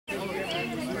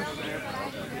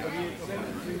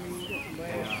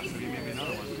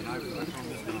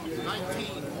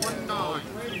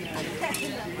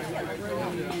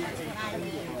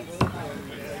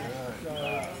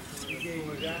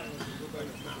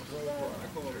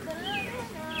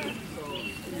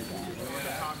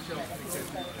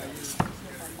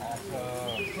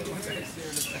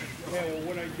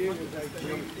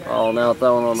Ball now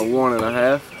throwing on the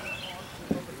 1.5.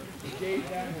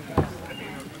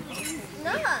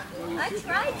 I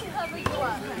tried to cover you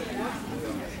up.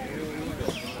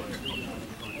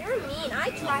 You're mean. I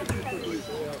tried to cover you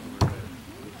up.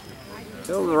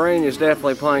 So the rain is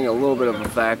definitely playing a little bit of a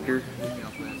factor.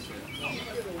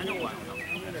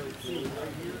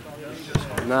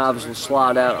 Knives will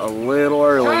slide out a little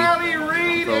early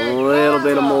with a little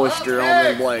bit of moisture on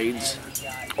the blades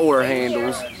or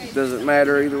handles. Doesn't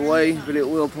matter either way, but it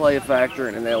will play a factor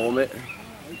in an element.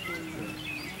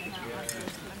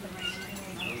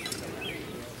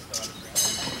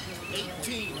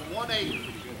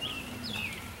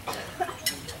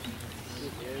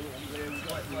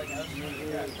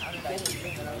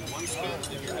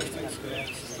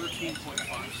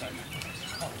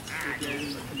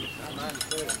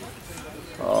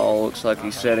 Oh, looks like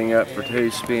he's setting up for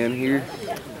 2 spin here.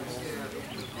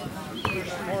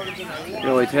 Can't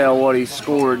really tell what he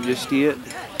scored just yet.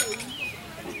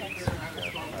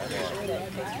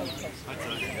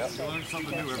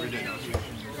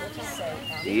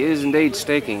 He is indeed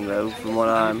sticking though, from what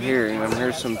I'm hearing. I'm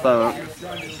hearing some thump.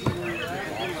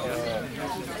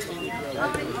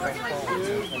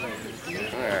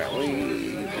 Alright, we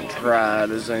can try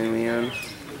to zoom in.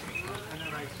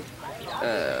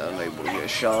 Maybe we'll get a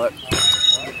shot.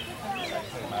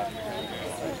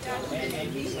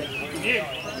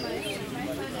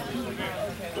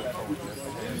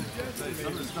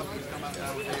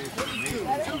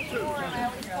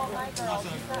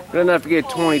 Good enough to get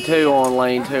 22 on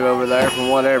lane 2 over there from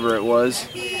whatever it was.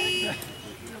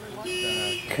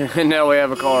 Now we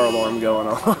have a car alarm going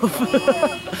off.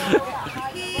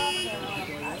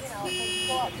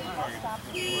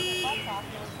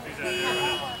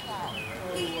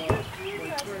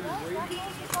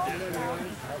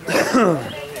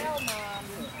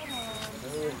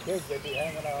 Kids, they'd be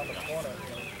hanging out on the corner.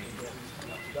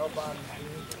 I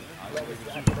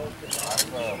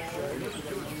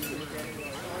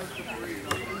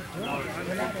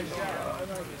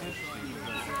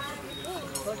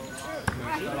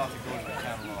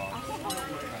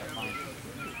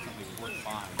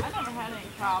never had any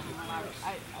problem. I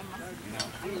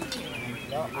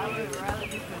would rather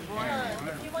just been born.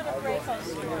 If you want to break on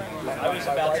store. I was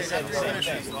about to say the same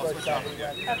thing.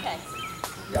 Okay.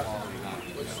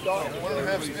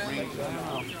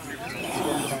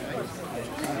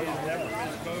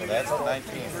 That's a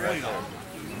 19 right there.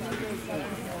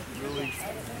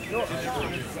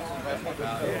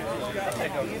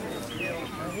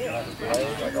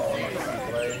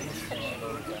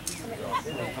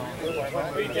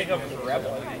 What do you take over the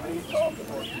Rebel?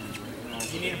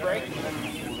 You need a break?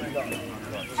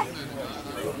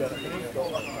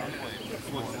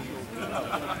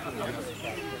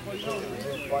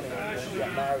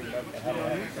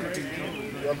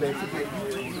 You're basically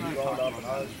going up and I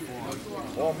was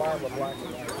all mine were black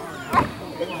and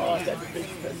white. That big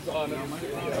fist on him.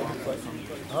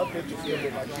 How could you feel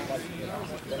it like one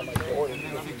of my daughters?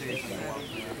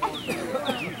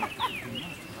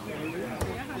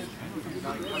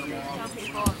 Tell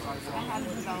people I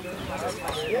haven't developed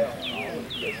a Yeah,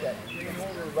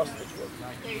 rustic look.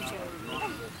 There you go.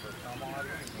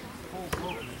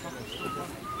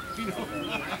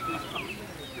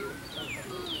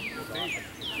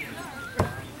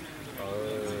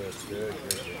 That's good.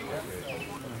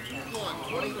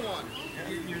 21.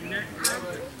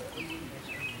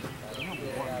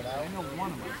 I know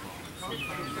one of my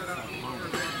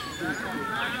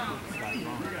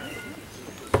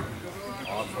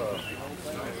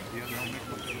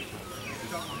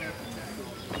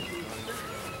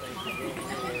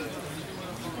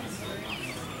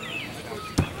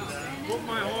Put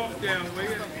my hawk down, will you?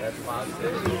 That's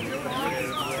positive.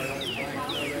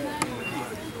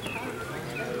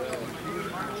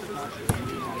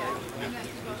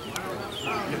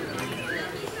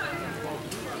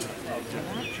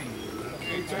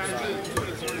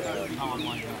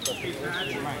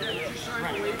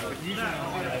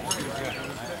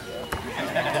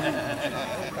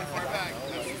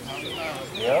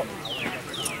 Yep.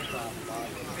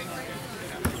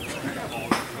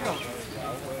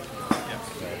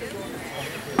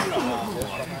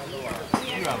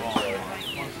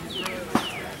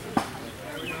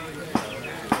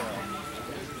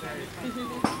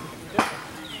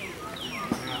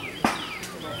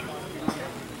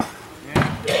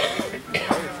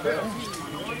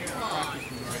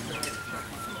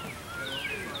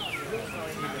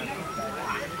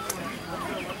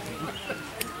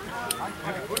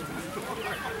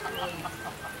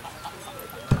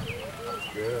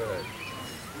 Good.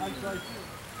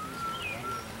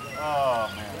 Oh,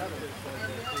 man.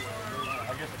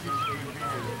 I guess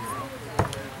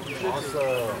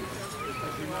Awesome.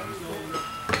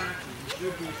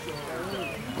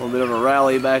 A little bit of a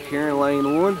rally back here in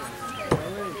lane 1.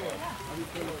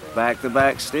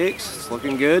 Back-to-back sticks. It's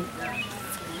looking good.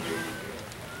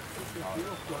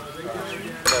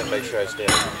 Gotta make sure I stay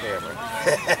on camera.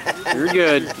 You're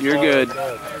good. You're good.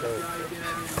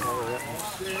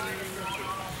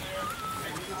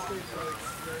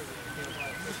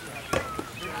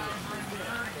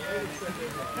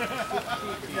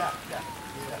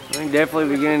 I think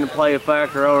definitely beginning to play a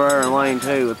factor over there in lane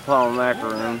 2 with Paul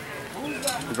Macaroon.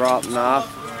 Drop knife.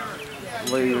 I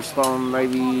believe you're throwing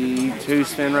maybe 2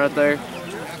 spin right there.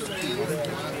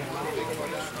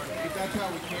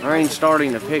 Rain's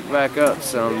starting to pick back up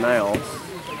some now.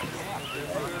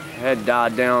 Had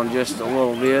died down just a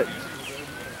little bit.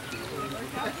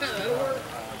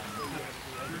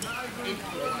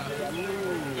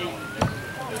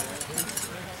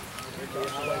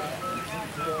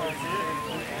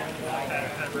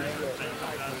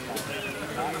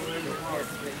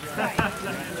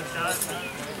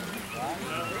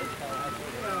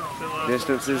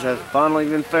 Distances have finally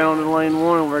been found in lane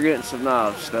 1 and we're getting some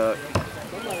knives stuck.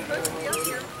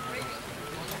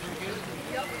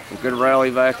 A good rally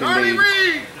back indeed.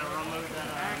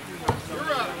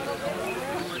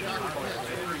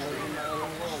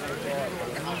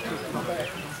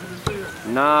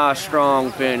 Nice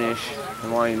strong finish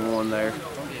in lane 1 there.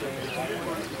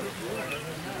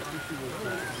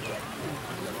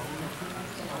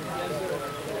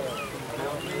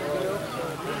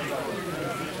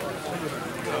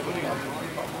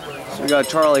 So we got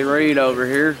Charlie Reed over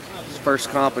here, his first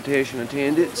competition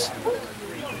attendance.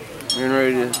 Getting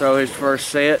ready to throw his first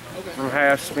set from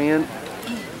half spin.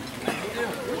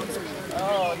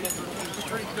 Oh, it was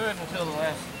pretty good until the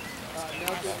last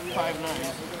 5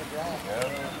 nines.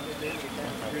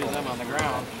 Three of them on the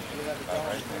ground.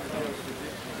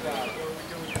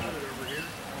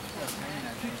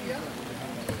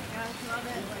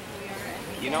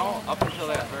 You know, up until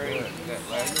that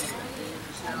last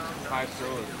 5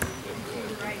 throws,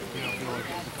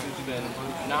 it's been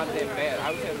not that bad.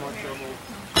 I was having more trouble.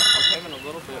 I was having a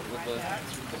little bit with the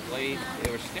blade.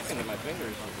 They were sticking to my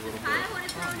fingers a little bit.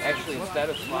 Actually, instead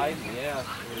of sliding, yeah,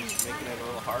 it was making it a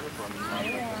little harder for me.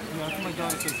 Yeah, that's what my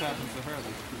daughter says happens to her.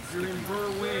 You're in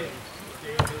Berwyn.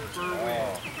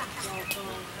 Berwyn.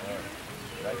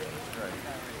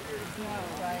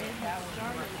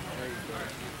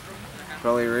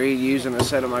 Charlie Reed using a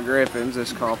set of my Griffins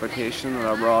this competition that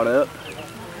I brought up.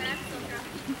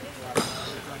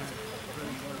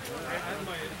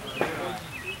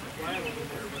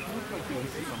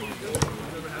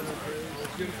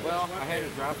 Well, I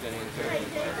hadn't dropped any until the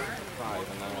last 5,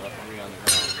 and then I left them on the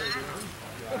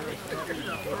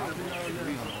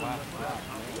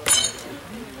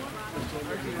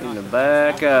ground. Need to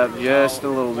back up just a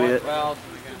little bit. Well,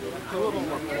 2 of them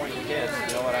were point hits,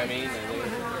 you know what I mean? And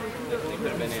they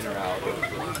could have been in or out. It was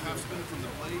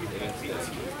just,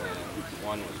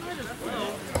 one was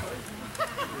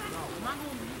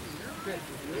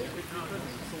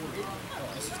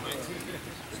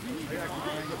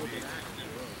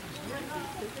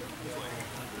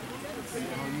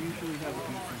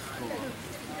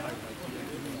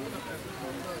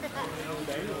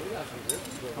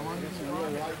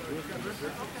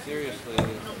seriously,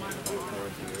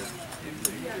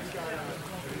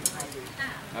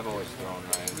 I've always thrown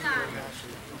nines for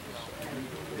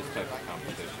this type of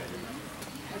competition.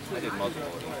 I did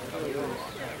multiple of these.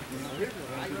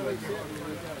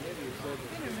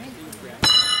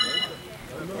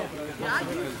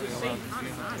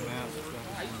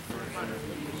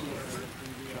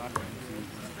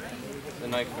 The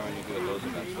knife throwing you do at those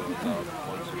events was about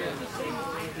once again.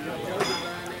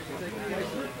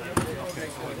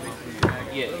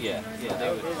 Yeah, they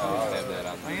would have that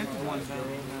on. I entered one down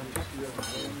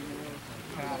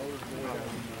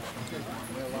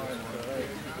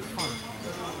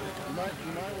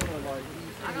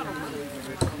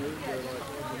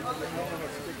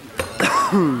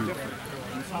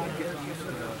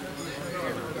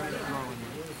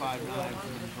five knives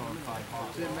and then throwing 5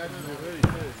 hawks.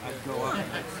 I'd go up and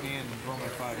I'd stand and throw my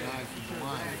 5 knives from the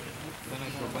line. Then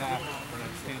I'd go back and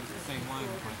I'd stand at the same line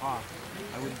with my hawk.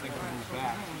 I wouldn't think to move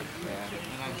back.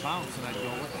 And I'd bounce and I'd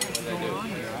go, what the heck is going on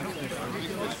here? I don't think so. And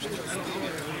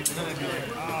then I'd be like,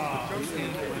 oh, I'm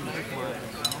standing at my knife line,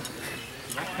 you know?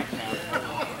 So that kept happening.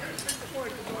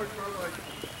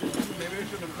 Maybe I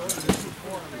should have told you this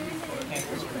before.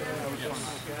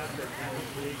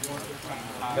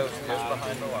 That was just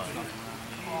behind the line.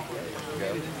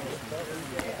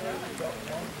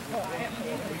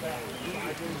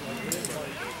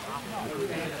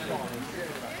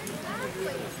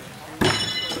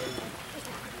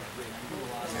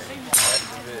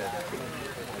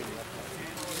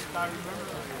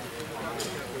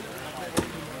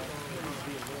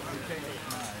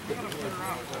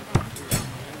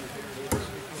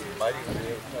 Might even be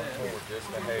able to come forward just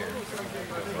a hair.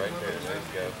 Right there, there you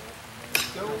go.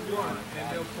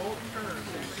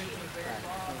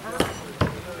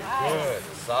 Good,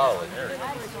 solid.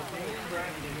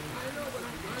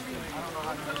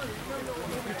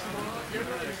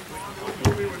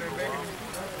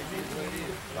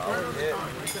 Solid hit.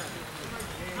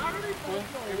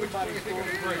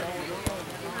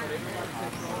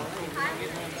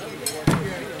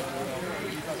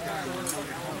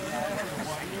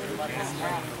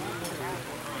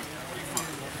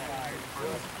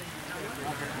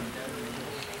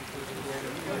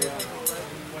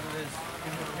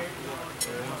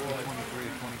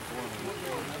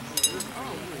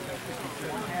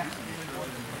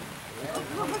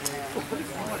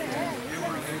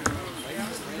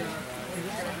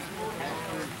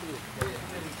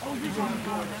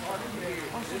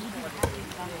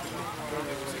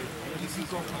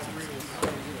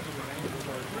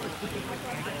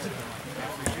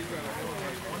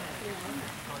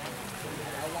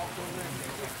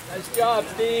 Nice job,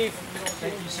 Steve.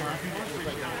 Thank you, sir.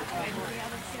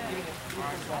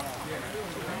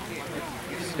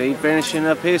 Steve finishing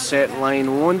up his set in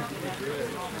lane 1.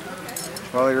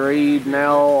 Charlie Reed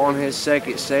now on his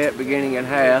second set, beginning at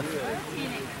half.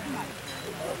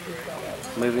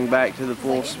 Moving back to the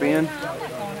full spin.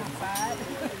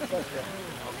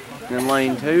 In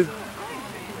lane 2.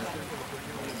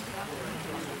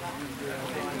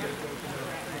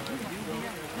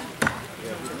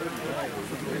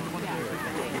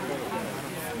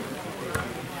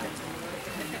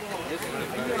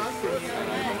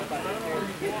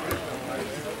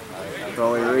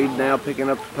 Charlie Reed now picking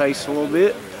up the pace a little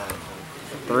bit.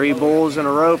 3 bulls in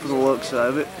a row for the looks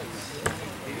of it.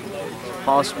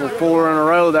 Possible 4 in a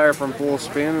row there from full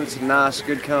spin. It's a nice,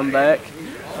 good comeback.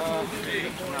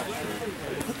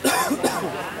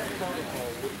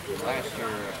 Last year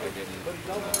I didn't.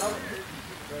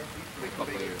 A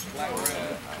couple of years before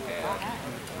that I had.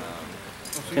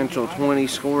 Potential 20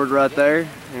 scored right there.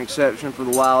 An exception for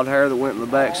the wild hair that went in the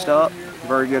backstop.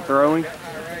 Very good throwing.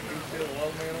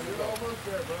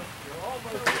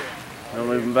 Now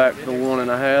moving back to the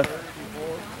 1.5.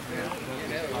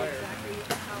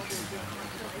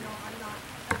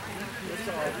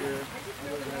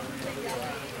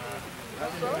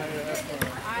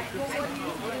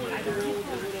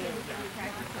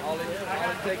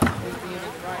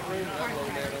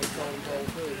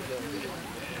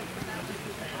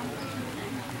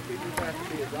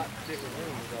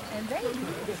 And they,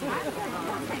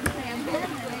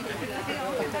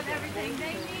 everything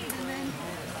they need, and then.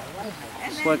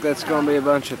 Looks like that's going to be a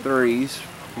bunch of 3s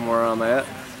from where I'm at.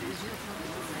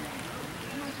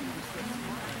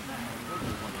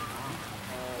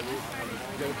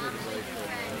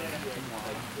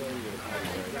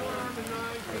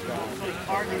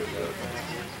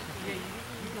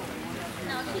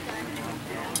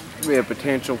 Be a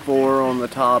potential 4 on the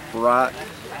top right,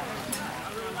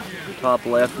 top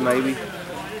left maybe.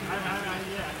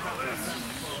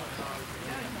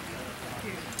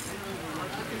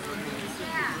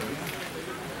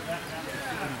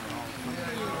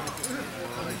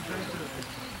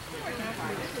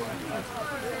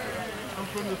 I'm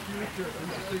from the future. I'm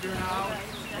figuring out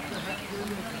what the heck we're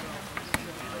doing.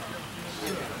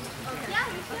 Yeah,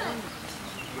 we should.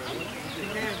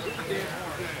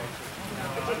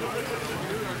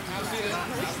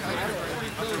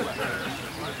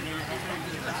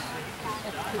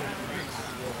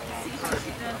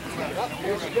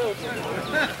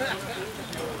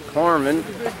 Carmen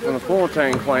from the Full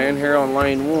Tank Clan here on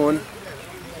lane 1,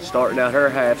 starting out her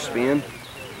half spin.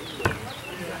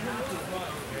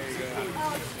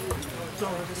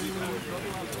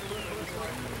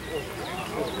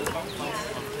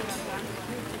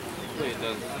 It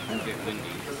does get windy.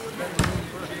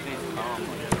 It's calm.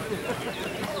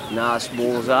 Nice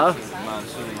bullseye.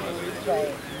 Monsoon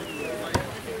weather.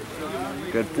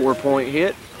 Good 4-point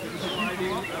hit.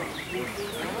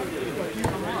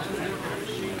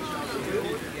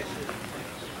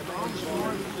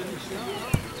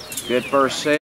 Good first set.